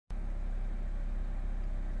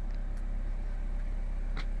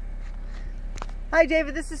Hi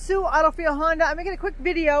David, this is Sue, Auto for Your Honda. I'm making a quick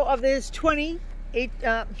video of this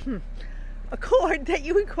Accord that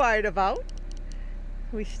you inquired about.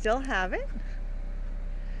 We still have it.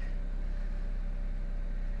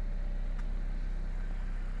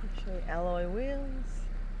 I'll show you alloy wheels.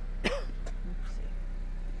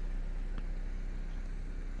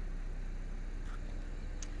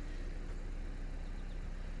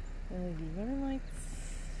 LED running lights.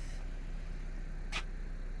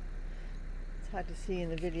 It's hard to see in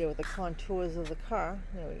the video with the contours of the car.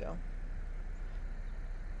 There we go.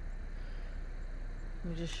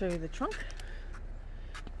 Let me just show you the trunk.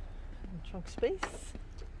 The trunk space.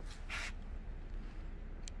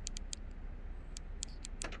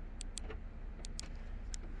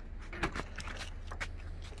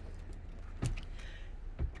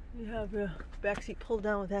 You have your back seat pulled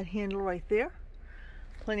down with that handle right there.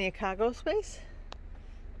 Plenty of cargo space.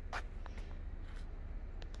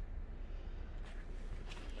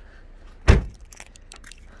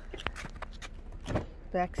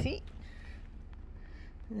 Back seat.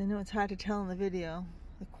 And I know it's hard to tell in the video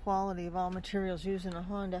the quality of all materials used in a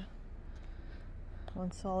Honda.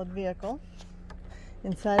 One solid vehicle,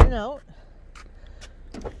 inside and out.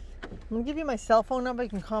 I'm going to give you my cell phone number. You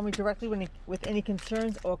can call me directly with any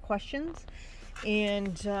concerns or questions,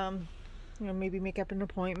 and you know, maybe make up an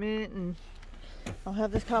appointment, and I'll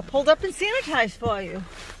have this car pulled up and sanitized for you.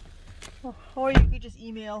 Or you could just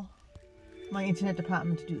email my internet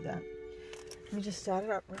department to do that. Let me just start it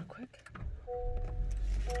up real quick.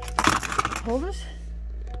 Holders.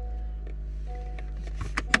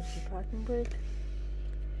 There's your parking brake.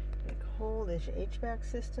 Big hole. There's your HVAC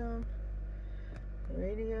system. The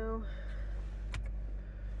radio.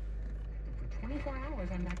 For 24 hours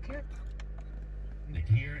on bacteria.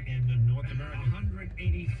 Here in North America,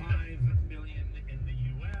 185 million in the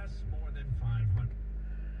U.S., more than 500.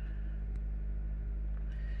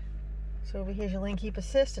 So over here's your lane keep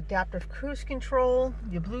assist, adaptive cruise control,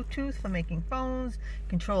 your Bluetooth for making phones,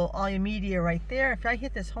 control all your media right there. If I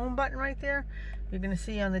hit this home button right there, you're going to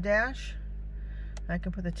see on the dash, I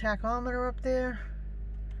can put the tachometer up there,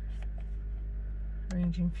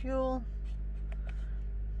 ranging fuel,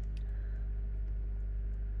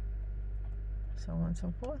 so on and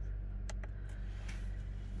so forth.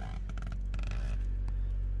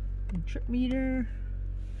 And trip meter.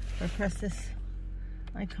 If I press this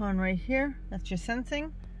icon right here, that's your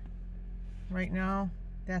sensing. Right now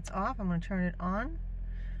that's off. I'm going to turn it on.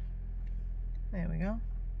 There we go.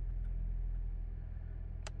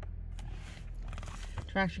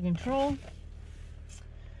 Traction control.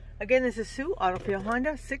 Again, this is Sue, Auto for Your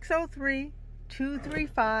Honda,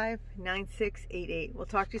 603-235-9688. We'll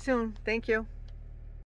talk to you soon. Thank you.